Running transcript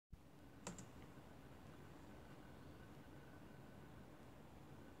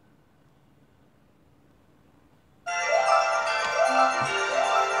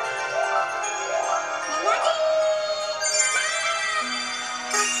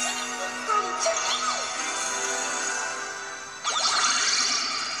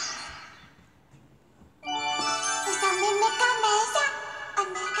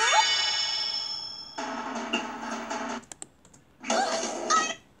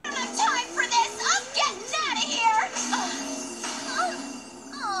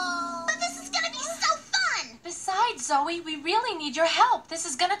Zoe. We really need your help. This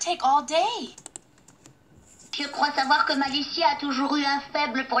is gonna take all day. Je crois savoir que Malicia a toujours eu un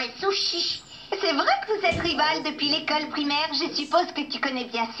faible pour les sushis. C'est vrai que vous êtes rivales depuis l'école primaire. Je suppose que tu connais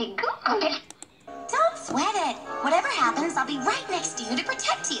bien ses goûts quand elle... Don't sweat it. Whatever happens, I'll be right next to you to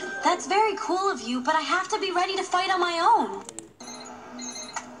protect you. That's very cool of you, but I have to be ready to fight on my own.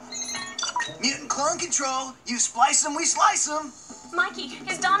 Mutant clone control. You splice him, we slice him. Mikey,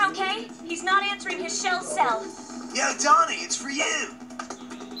 is Don okay? He's not answering his shell cell. Yo, Donnie, it's for you.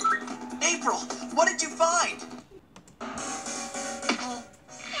 April, what did you find?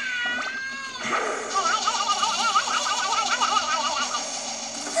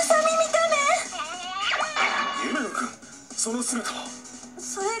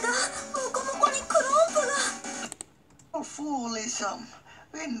 Oh, fool is,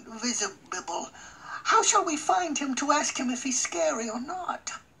 invisible. How shall we find him to ask him if he's scary or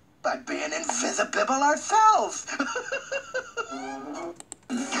not? By being invisible ourselves.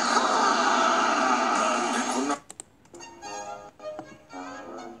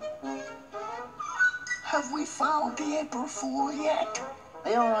 Have we found the April Fool yet?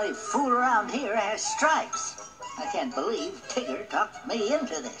 The only fool around here has stripes. I can't believe Tigger talked me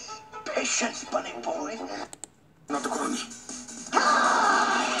into this. Patience, bunny boy.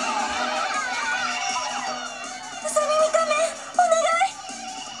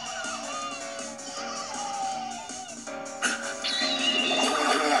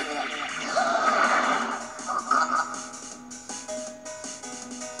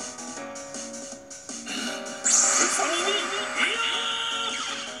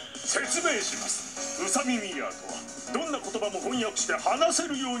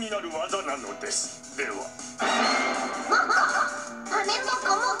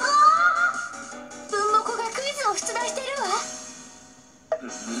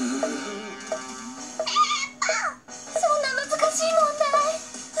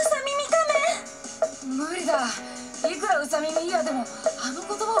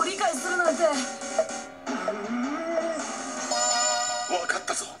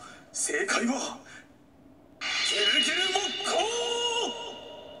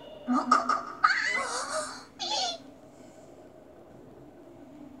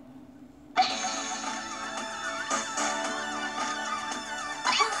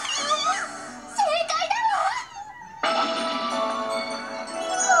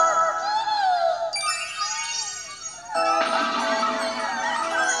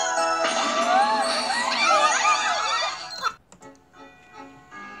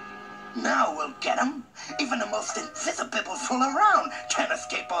 Now we'll get him. Even the most invisible fool around can't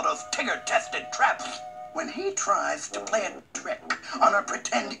escape all those Tigger-tested traps. When he tries to play a trick on our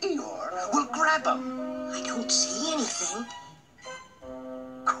pretend Eeyore, we'll grab him. I don't see anything.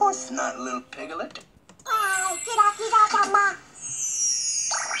 Of course not, little piglet.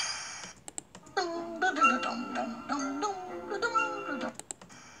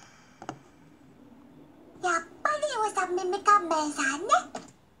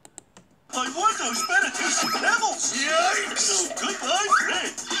 I want those better-tasting pebbles! Yikes! So goodbye,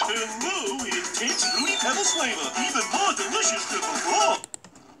 Fred. And Moo intense Fruity Pebbles flavor, even more delicious than before.